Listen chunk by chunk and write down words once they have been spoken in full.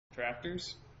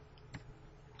subtractors.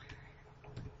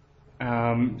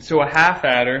 So a half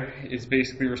adder is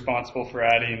basically responsible for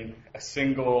adding a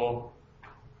single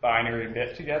binary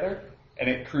bit together, and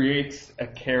it creates a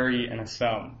carry and a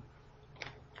sum.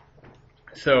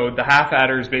 So the half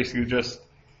adder is basically just,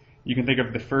 you can think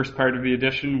of the first part of the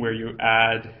addition where you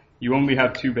only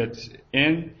have 2 bits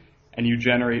in, and you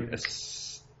generate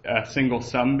a single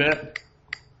sum bit,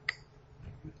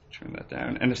 turn that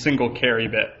down, and a single carry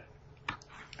bit.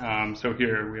 So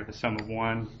here we have a sum of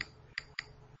 1,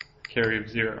 carry of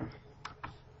 0.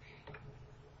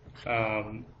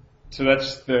 So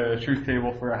that's the truth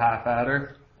table for a half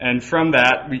adder. And from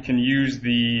that, we can use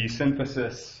the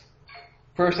synthesis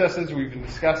processes we've been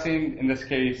discussing, in this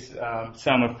case,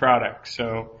 sum of products.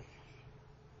 So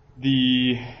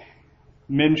the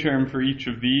min term for each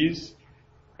of these,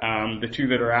 the 2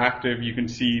 that are active, you can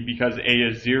see because A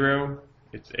is 0,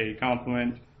 it's A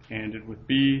complement, ANDed with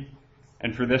B.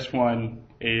 And for this one,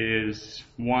 A is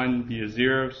 1, B is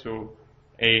 0, so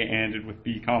A ANDed with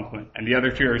B complement. And the other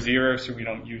 2 are 0, so we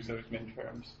don't use those min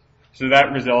terms. So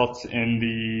that results in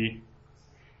the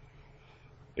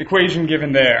equation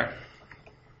given there.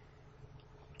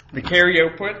 The carry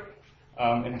output,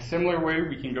 in a similar way,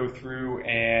 we can go through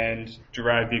and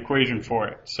derive the equation for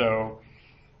it. So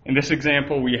in this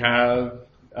example, we have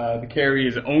the carry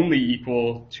is only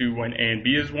equal to when A and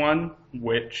B is 1,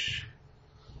 which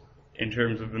in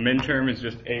terms of the min term is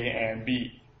just A and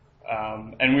B.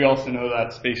 And we also know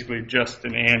that's basically just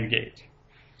an AND gate.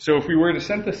 So if we were to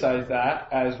synthesize that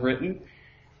as written,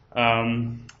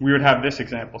 we would have this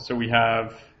example. So we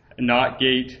have a NOT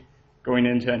gate going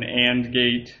into an AND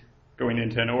gate, going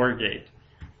into an OR gate.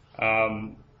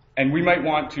 And we might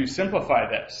want to simplify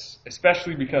this,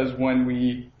 especially because when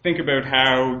we think about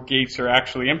how gates are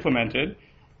actually implemented,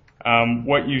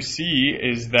 what you see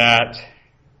is that,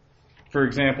 for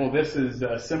example, this is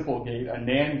a simple gate, a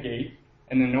NAND gate,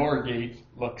 and an OR gate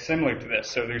look similar to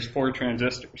this. So there's 4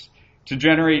 transistors. To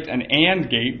generate an AND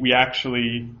gate, we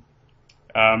actually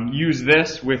use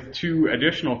this with 2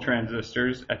 additional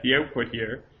transistors at the output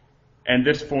here, and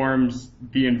this forms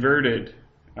the inverted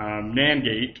NAND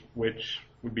gate, which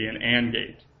would be an AND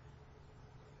gate.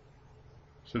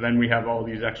 So then we have all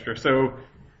these extra. So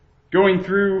going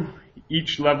through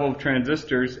each level of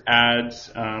transistors adds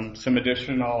some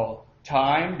additional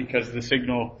time because the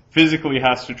signal physically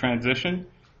has to transition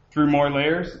through more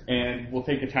layers and will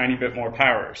take a tiny bit more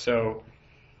power. So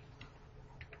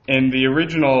in the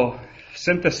original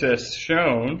synthesis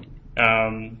shown,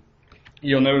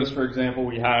 you'll notice, for example,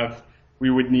 we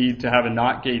would need to have a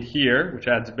NOT gate here, which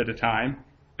adds a bit of time.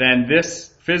 Then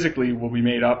this physically will be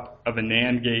made up of a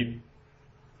NAND gate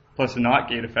plus a NOT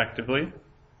gate effectively.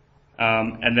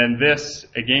 And then this,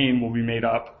 again, will be made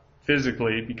up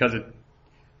physically because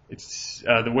it's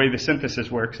the way the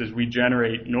synthesis works is we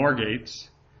generate NOR gates,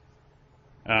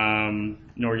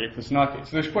 NOR gate plus NOT gate.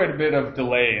 So there's quite a bit of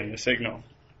delay in the signal.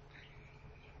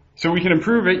 So we can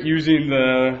improve it using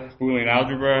the Boolean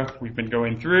algebra we've been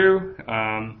going through.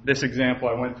 This example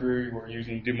I went through, we're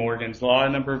using De Morgan's law a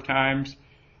number of times.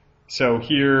 So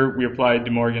here we applied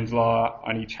De Morgan's law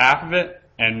on each half of it,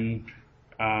 and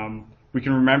we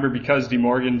can remember because De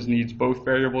Morgan's needs both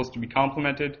variables to be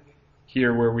complemented.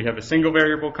 Here where we have a single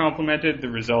variable complemented, the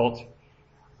result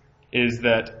is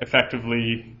that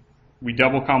effectively we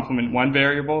double complement one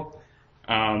variable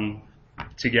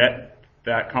to get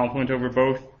that complement over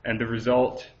both, and the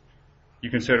result you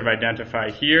can sort of identify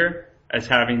here as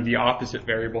having the opposite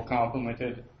variable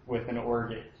complemented with an OR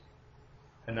gate.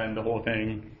 And then the whole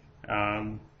thing,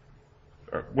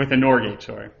 or with a NOR gate,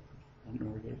 sorry.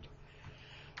 NOR gate.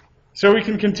 So we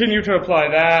can continue to apply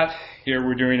that. Here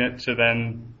we're doing it to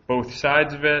then both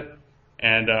sides of it,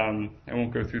 and I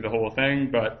won't go through the whole thing,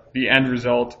 but the end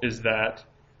result is that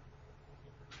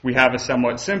we have a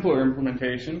somewhat simpler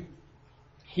implementation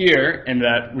here in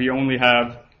that we only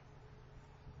have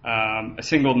a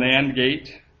single NAND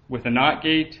gate with a NOT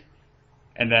gate,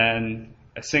 and then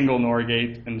a single NOR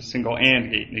gate and a single AND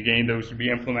gate. And again, those would be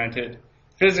implemented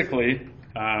physically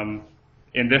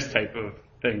in this type of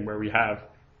thing where we have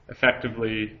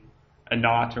effectively a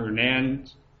NOT or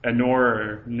NAND, a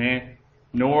NOR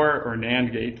or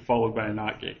NAND gate followed by a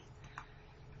NOT gate.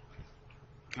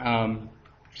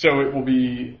 So it will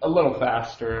be a little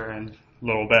faster and a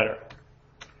little better.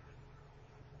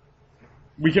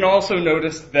 We can also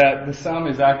notice that the sum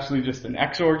is actually just an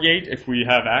XOR gate. If we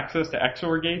have access to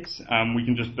XOR gates, we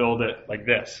can just build it like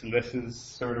this. And this is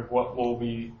sort of what we'll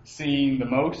be seeing the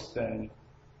most, and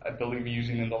I believe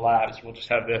using in the labs. We'll just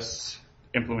have this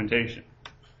implementation.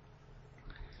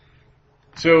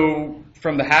 So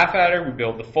from the half adder, we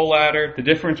build the full adder. The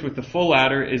difference with the full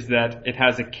adder is that it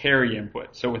has a carry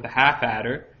input. So with the half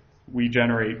adder, we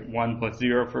generate 1 plus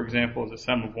 0, for example, as a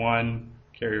sum of 1,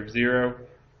 carry of 0.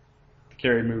 The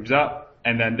carry moves up,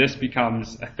 and then this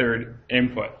becomes a third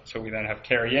input. So we then have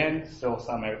carry in, still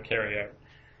sum out, carry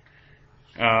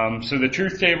out. So the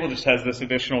truth table just has this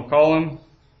additional column,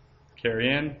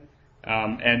 carry in,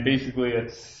 and basically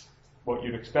it's what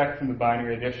you'd expect from the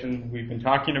binary addition we've been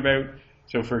talking about.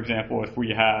 So for example, if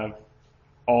we have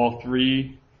all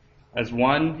three as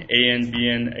 1, A in, B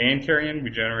in, A in, carry in, we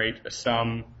generate a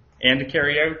sum and a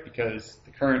carry out because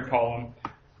the current column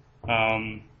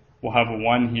will have a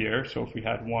 1 here. So if we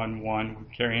had 1, 1,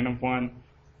 with carry in of 1,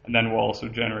 and then we'll also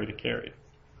generate a carry.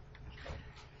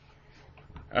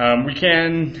 We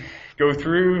can go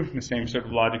through the same sort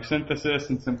of logic synthesis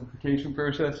and simplification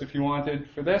process if you wanted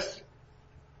for this,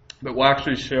 but we'll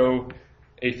actually show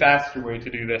a faster way to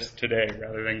do this today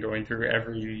rather than going through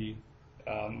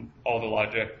all the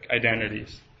logic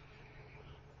identities.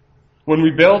 When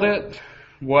we build it,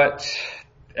 what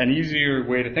an easier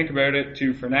way to think about it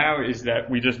too for now is that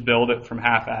we just build it from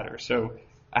half adder. So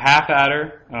a half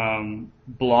adder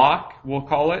block, we'll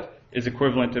call it, is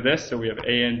equivalent to this. So we have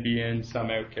A in, B in, sum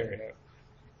out, carry out.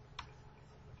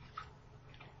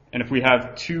 And if we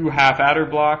have two half adder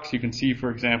blocks, you can see, for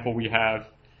example, we have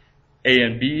A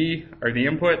and B are the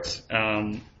inputs.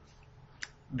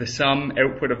 The sum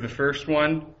output of the first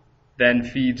one then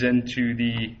feeds into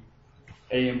the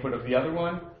A input of the other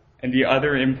one. And the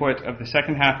other input of the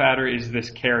second half adder is this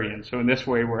carry in. So in this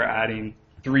way, we're adding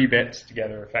 3 bits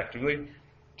together effectively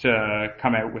to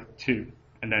come out with 2.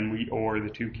 And then we OR the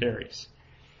 2 carries.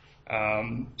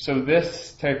 So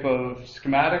this type of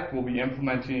schematic we'll be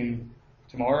implementing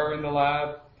tomorrow in the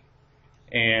lab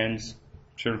and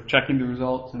sort of checking the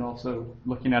results and also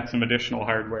looking at some additional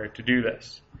hardware to do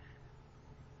this.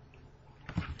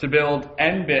 To build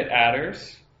n-bit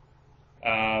adders,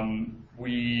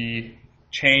 we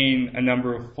chain a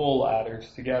number of full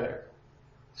adders together.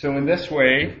 So in this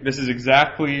way, this is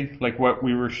exactly like what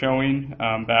we were showing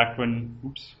back when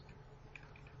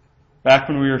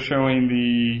we were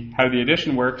showing how the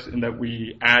addition works, in that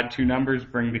we add 2 numbers,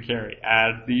 bring the carry.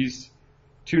 Add these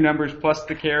 2 numbers plus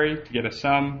the carry to get a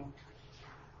sum,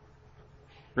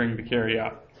 bring the carry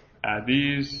up. Add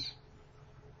these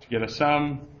to get a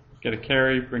sum, get a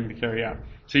carry, bring the carry up.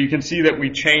 So you can see that we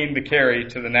chain the carry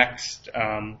to the next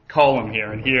column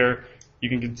here. And here you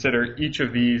can consider each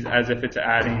of these as if it's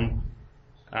adding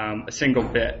a single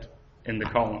bit in the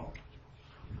column.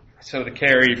 So the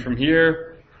carry from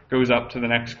here goes up to the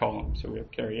next column. So we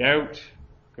have carry out,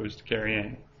 goes to carry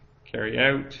in. Carry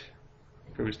out,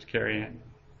 goes to carry in.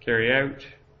 Carry out,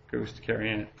 goes to carry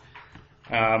in.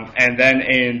 And then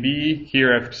A and B,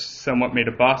 here I've somewhat made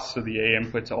a bus, so the A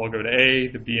inputs all go to A,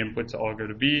 the B inputs all go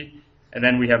to B, and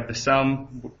then we have the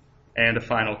sum and a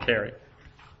final carry.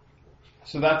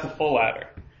 So that's a full adder.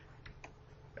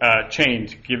 Chain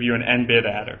to give you an n-bit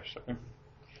adder. So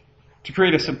to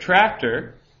create a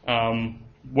subtractor,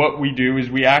 what we do is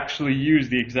we actually use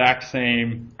the exact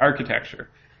same architecture,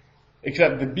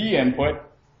 except the B input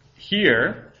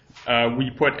here, we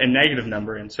put a negative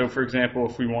number in. So for example,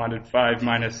 if we wanted 5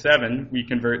 minus 7, we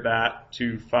convert that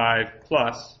to 5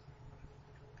 plus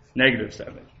negative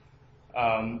 7.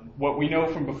 What we know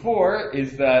from before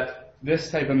is that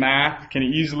this type of math can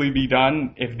easily be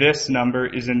done if this number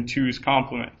is in 2's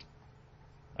complement.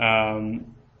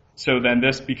 So then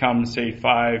this becomes, say,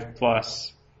 5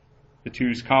 plus the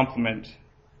 2's complement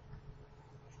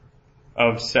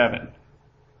of 7.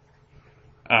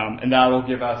 And that will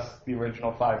give us the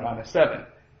original 5 minus 7.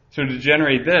 So to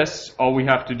generate this, all we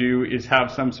have to do is have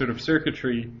some sort of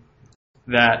circuitry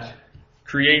that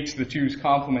creates the 2's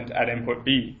complement at input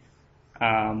B.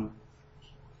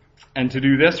 And to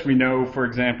do this, we know, for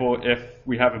example, if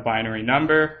we have a binary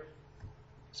number,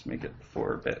 let's make it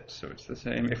 4-bit so it's the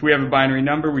same. If we have a binary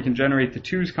number, we can generate the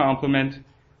 2's complement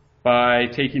by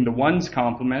taking the 1's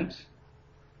complement,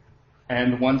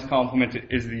 and the 1's complement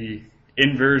is the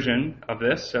inversion of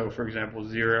this. So for example,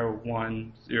 0,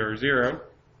 1, 0, 0,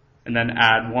 and then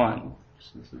add 1.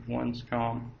 So this is 1's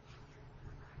com,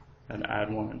 and add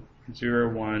 1.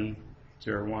 0, 1,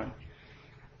 0, 1.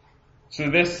 So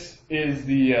this is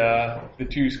the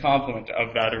 2's complement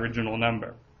of that original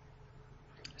number.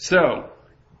 So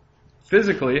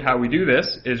physically, how we do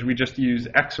this is we just use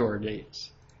XOR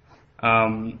gates.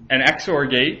 An XOR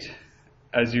gate,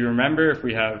 as you remember, if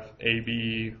we have A,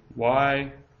 B,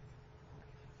 Y,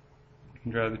 you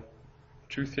can draw the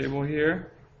truth table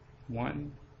here.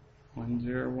 1, 1,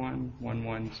 0, 1, 1,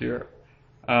 1, 0.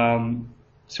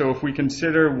 So if we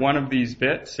consider one of these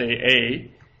bits, say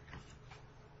A,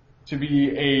 to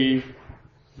be a,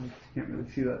 can't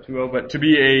really see that too well, but to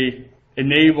be a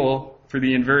enable for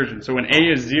the inversion. So when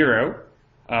A is 0,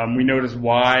 we notice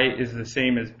Y is the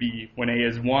same as B. When A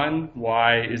is 1,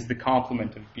 Y is the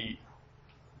complement of B.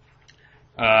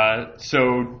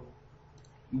 So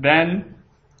then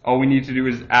all we need to do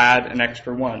is add an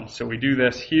extra 1. So we do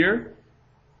this here.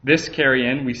 This carry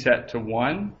in we set to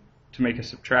 1 to make a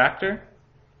subtractor.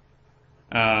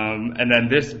 And then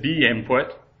this B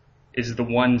input is the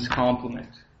 1's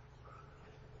complement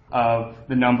of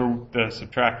the number, the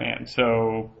subtractand.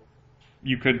 So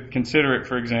you could consider it,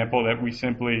 for example, that we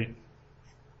simply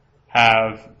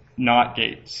have NOT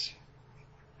gates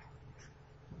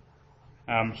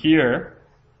here,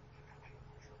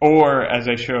 or as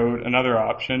I showed, another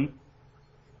option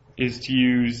is to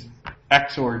use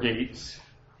XOR gates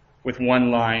with one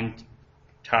line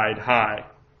tied high.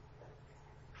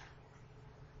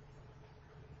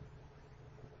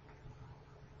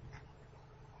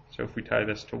 So if we tie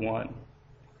this to 1,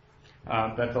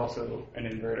 that's also an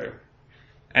inverter.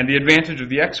 And the advantage of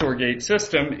the XOR gate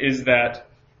system is that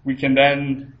we can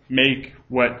then make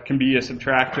what can be a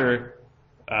subtractor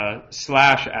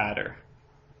slash adder.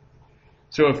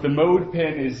 So if the mode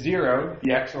pin is 0,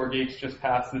 the XOR gates just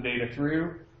pass the data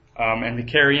through, and the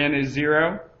carry in is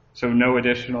 0, so no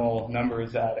additional number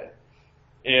is added.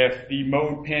 If the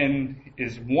mode pin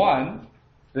is 1,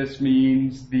 this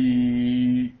means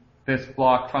this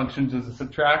block functions as a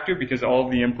subtractor because all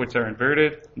of the inputs are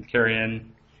inverted, and the carry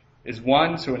in is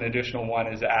 1, so an additional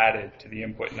 1 is added to the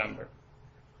input number.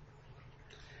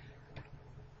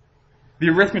 The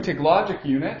arithmetic logic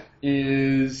unit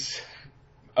is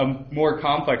a more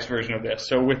complex version of this.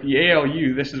 So with the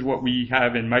ALU, this is what we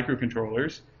have in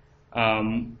microcontrollers.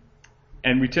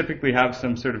 And we typically have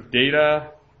some sort of data.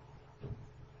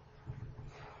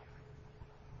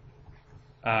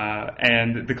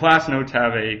 And the class notes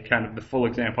have a kind of the full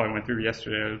example I went through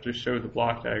yesterday. I'll just show the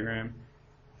block diagram.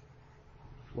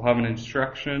 We'll have an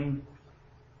instruction.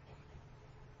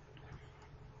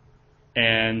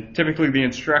 And typically the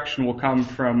instruction will come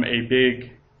from a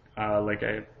big, like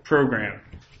a program.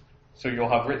 So you'll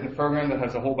have written a program that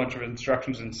has a whole bunch of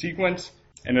instructions in sequence,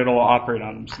 and it'll operate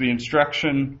on them. So the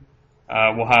instruction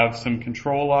will have some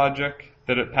control logic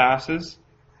that it passes,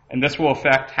 and this will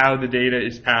affect how the data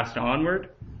is passed onward.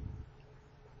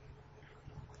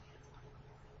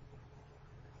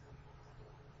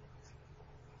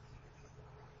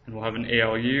 And we'll have an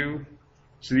ALU.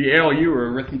 So the ALU,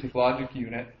 or arithmetic logic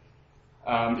unit,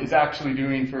 is actually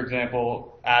doing, for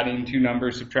example, adding two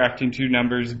numbers, subtracting two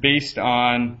numbers based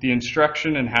on the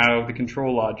instruction and how the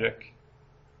control logic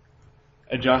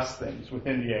adjusts things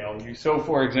within the ALU. So,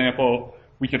 for example,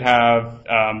 we could have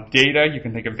data. You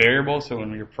can think of variables. So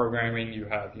when you're programming, you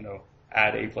have,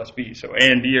 add A plus B. So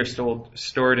A and B are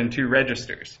stored in two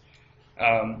registers.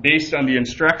 Based on the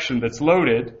instruction that's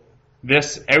loaded,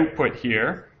 this output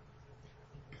here,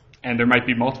 and there might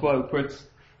be multiple outputs.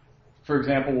 For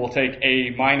example, we'll take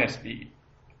A minus B.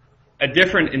 A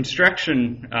different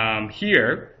instruction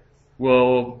here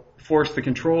will force the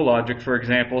control logic, for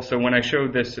example. So when I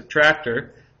showed this subtractor,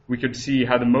 we could see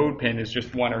how the mode pin is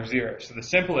just 1 or 0. So the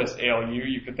simplest ALU,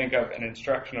 you could think of an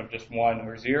instruction of just 1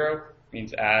 or 0,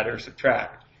 means add or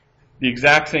subtract. The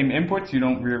exact same inputs, you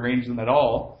don't rearrange them at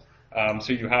all.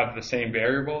 So you have the same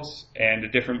variables, and a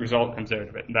different result comes out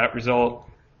of it. And that result will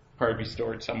probably be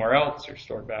stored somewhere else or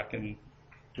stored back in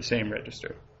the same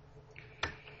register.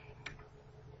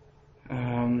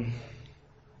 And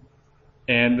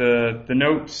the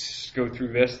notes go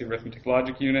through this, the arithmetic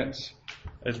logic units,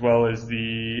 as well as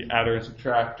the adder and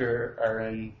subtractor are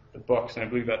in the books, and I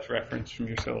believe that's referenced from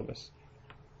your syllabus.